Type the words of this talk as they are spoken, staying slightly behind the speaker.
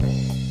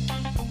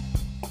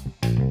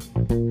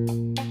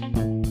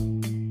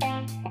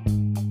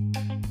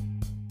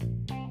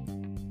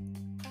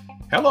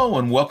Hello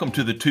and welcome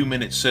to the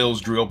 2-Minute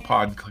Sales Drill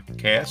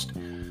podcast.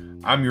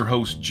 I'm your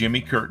host, Jimmy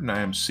Curtin.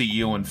 I am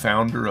CEO and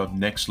founder of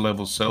Next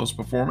Level Sales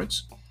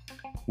Performance.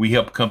 We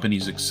help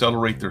companies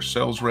accelerate their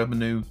sales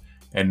revenue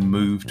and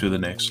move to the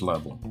next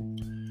level.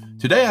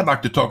 Today, I'd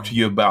like to talk to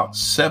you about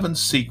 7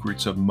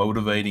 secrets of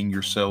motivating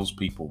your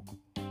salespeople.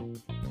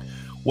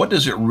 What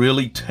does it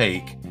really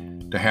take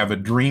to have a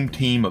dream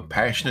team of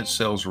passionate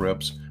sales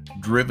reps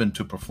driven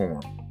to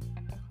perform?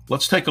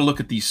 Let's take a look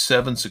at these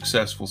 7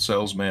 successful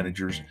sales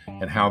managers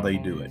and how they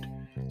do it.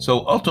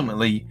 So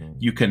ultimately,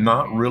 you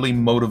cannot really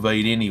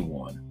motivate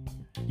anyone.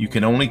 You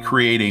can only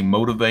create a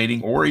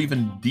motivating or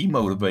even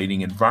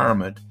demotivating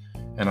environment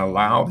and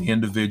allow the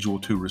individual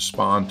to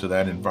respond to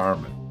that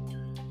environment.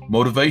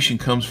 Motivation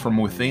comes from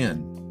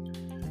within.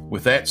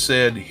 With that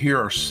said, here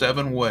are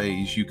 7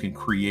 ways you can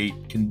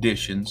create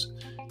conditions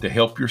to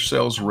help your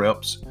sales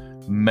reps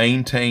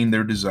maintain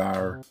their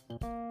desire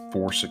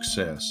for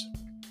success.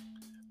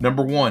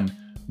 Number 1,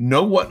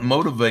 know what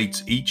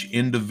motivates each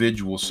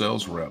individual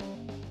sales rep.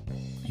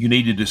 You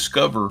need to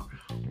discover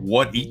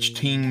what each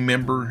team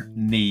member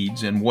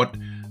needs and what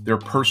their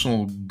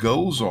personal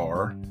goals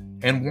are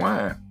and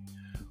why.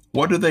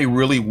 What do they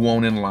really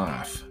want in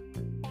life?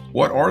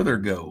 What are their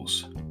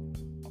goals?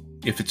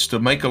 If it's to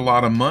make a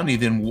lot of money,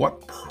 then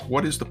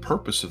what is the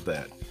purpose of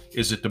that?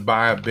 Is it to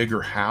buy a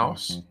bigger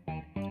house?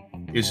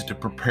 Is it to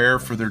prepare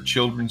for their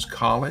children's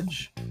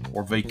college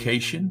or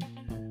vacation?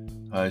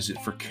 Is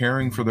it for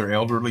caring for their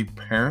elderly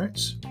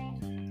parents?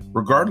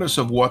 Regardless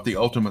of what the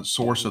ultimate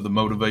source of the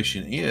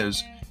motivation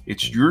is,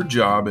 it's your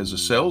job as a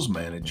sales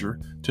manager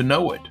to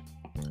know it.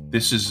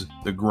 This is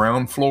the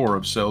ground floor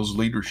of sales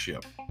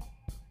leadership.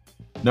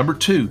 Number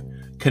 2,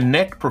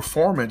 connect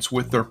performance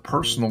with their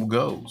personal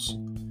goals.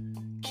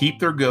 Keep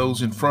their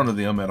goals in front of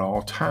them at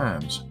all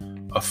times.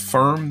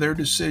 Affirm their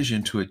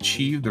decision to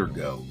achieve their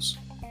goals.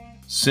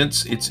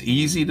 Since it's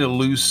easy to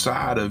lose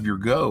sight of your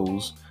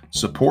goals,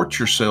 support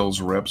your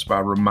sales reps by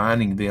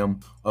reminding them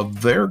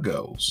of their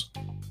goals.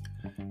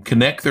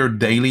 Connect their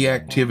daily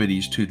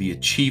activities to the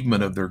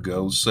achievement of their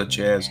goals, such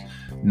as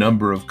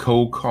number of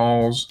cold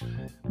calls,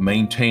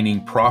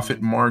 maintaining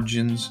profit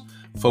margins,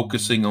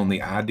 focusing on the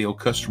ideal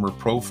customer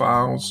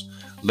profiles,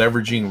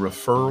 leveraging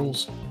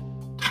referrals,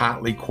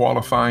 tightly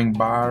qualifying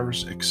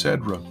buyers,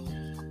 etc.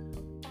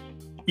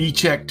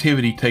 Each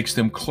activity takes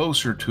them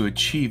closer to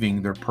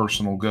achieving their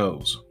personal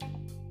goals.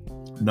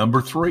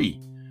 Number 3,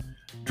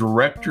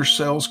 direct your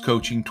sales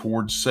coaching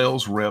towards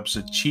sales reps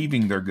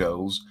achieving their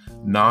goals,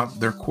 not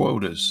their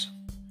quotas.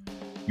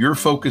 Your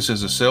focus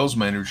as a sales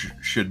manager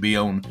should be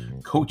on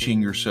coaching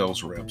your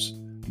sales reps,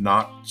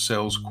 not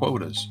sales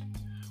quotas.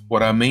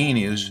 What I mean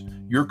is,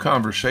 your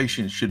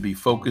conversation should be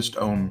focused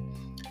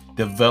on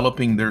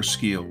developing their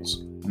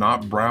skills,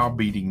 not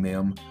browbeating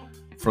them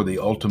for the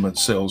ultimate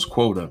sales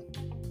quota.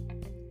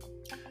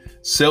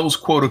 Sales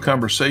quota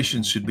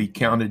conversations should be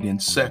counted in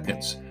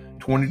seconds,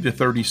 20 to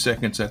 30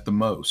 seconds at the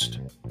most.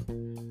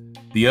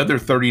 The other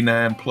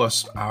 39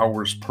 plus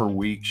hours per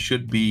week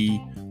should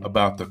be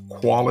about the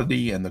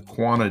quality and the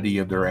quantity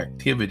of their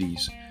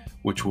activities,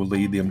 which will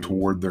lead them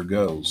toward their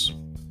goals.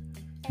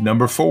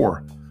 Number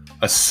 4,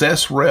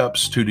 assess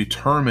reps to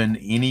determine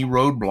any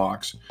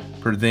roadblocks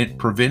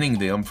preventing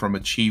them from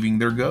achieving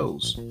their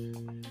goals.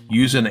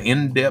 Use an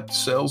in-depth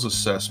sales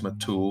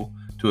assessment tool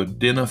to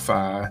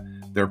identify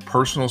their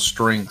personal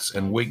strengths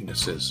and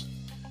weaknesses.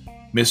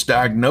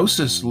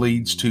 Misdiagnosis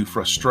leads to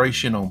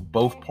frustration on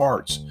both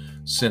parts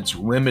since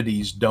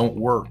remedies don't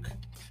work.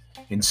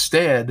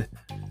 Instead,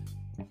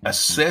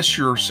 assess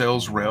your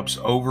sales reps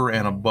over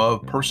and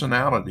above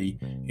personality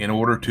in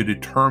order to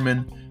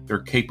determine their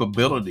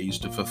capabilities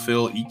to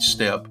fulfill each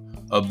step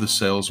of the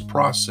sales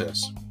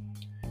process.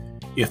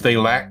 If they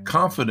lack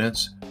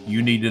confidence,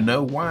 you need to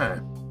know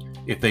why.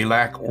 If they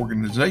lack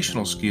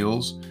organizational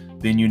skills,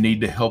 then you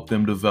need to help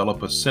them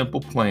develop a simple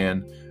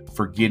plan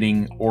for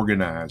getting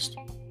organized.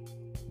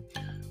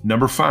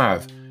 Number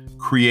 5,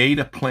 create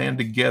a plan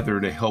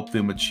together to help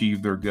them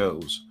achieve their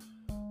goals.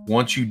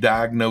 Once you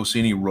diagnose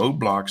any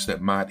roadblocks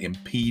that might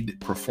impede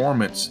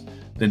performance,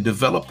 then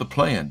develop the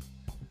plan.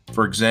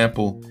 For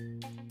example,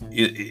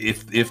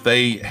 if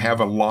they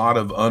have a lot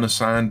of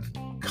unassigned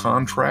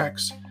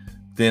contracts,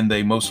 then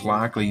they most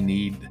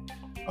likely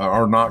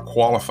are not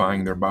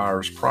qualifying their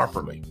buyers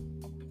properly.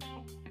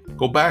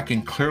 Go back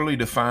and clearly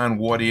define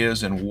what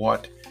is and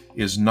what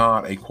is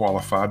not a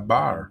qualified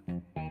buyer.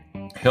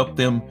 Help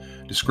them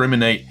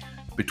discriminate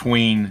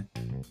between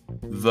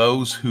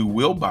those who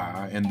will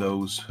buy and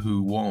those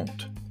who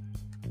won't.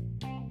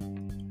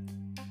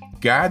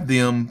 Guide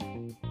them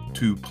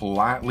to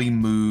politely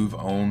move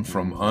on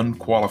from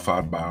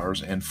unqualified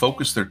buyers and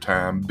focus their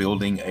time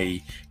building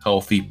a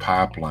healthy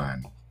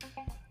pipeline.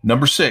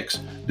 Number 6,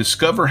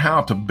 discover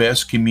how to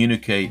best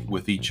communicate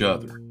with each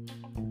other.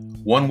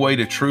 One way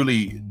to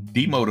truly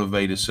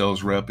demotivate a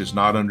sales rep is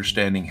not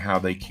understanding how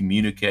they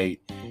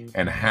communicate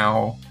and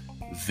how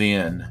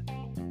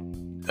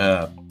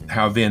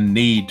then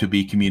need to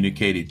be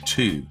communicated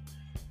to.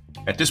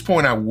 At this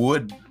point, I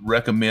would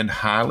recommend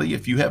highly,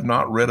 if you have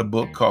not read a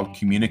book called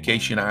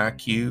Communication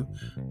IQ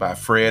by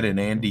Fred and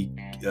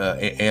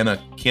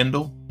Anna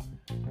Kendall,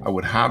 I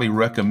would highly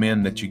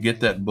recommend that you get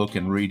that book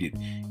and read it.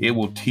 It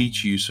will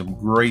teach you some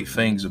great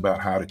things about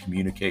how to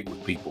communicate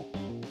with people.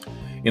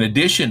 In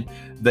addition,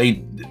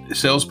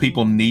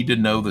 salespeople need to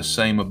know the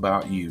same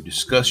about you.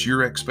 Discuss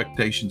your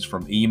expectations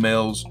from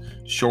emails,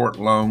 short,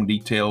 long,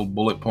 detailed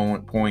bullet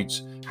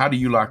points. How do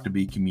you like to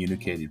be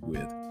communicated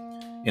with?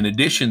 In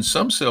addition,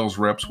 some sales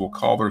reps will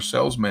call their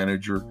sales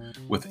manager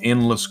with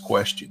endless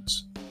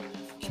questions.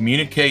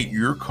 Communicate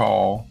your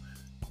call,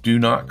 do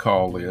not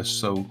call list,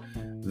 so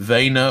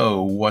they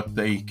know what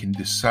they can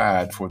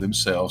decide for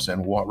themselves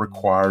and what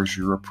requires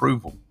your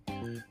approval.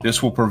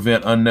 This will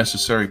prevent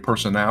unnecessary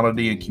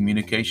personality and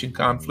communication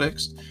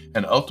conflicts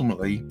and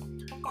ultimately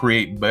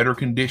create better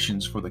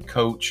conditions for the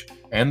coach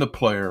and the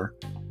player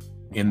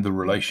in the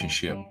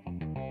relationship.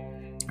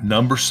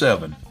 Number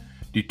 7,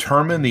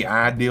 determine the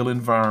ideal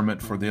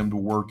environment for them to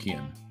work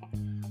in.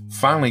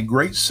 Finally,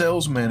 great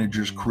sales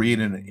managers create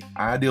an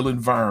ideal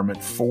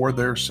environment for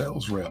their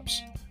sales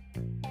reps.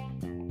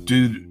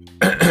 Do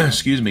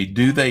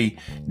they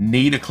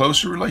need a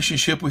closer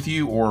relationship with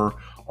you, or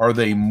are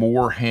they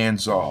more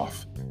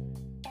hands-off?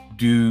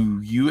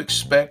 Do you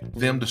expect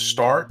them to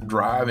start,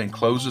 drive, and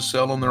close a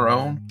sale on their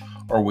own,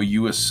 or will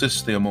you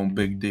assist them on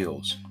big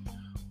deals?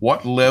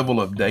 What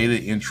level of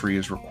data entry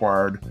is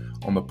required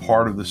on the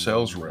part of the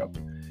sales rep?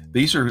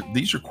 These are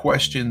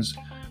questions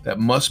that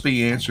must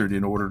be answered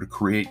in order to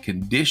create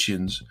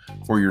conditions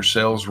for your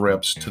sales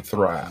reps to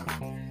thrive.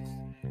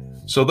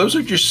 So those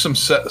are just some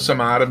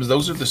items.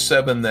 Those are the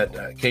 7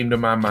 that came to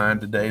my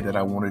mind today that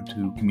I wanted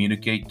to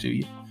communicate to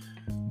you.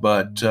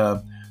 But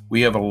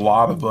we have a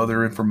lot of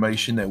other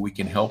information that we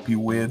can help you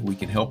with. We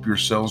can help your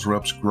sales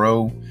reps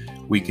grow.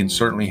 We can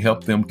certainly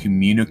help them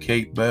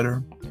communicate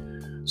better.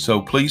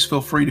 So please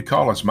feel free to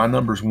call us. My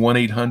number is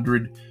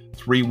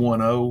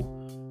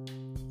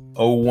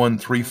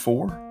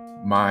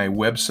 1-800-310-0134. My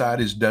website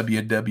is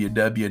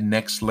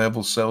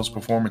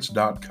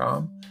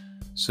www.nextlevelsalesperformance.com.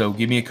 So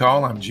give me a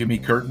call. I'm Jimmy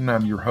Curtin.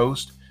 I'm your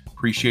host.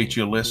 Appreciate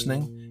you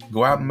listening.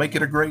 Go out and make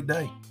it a great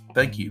day.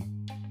 Thank you.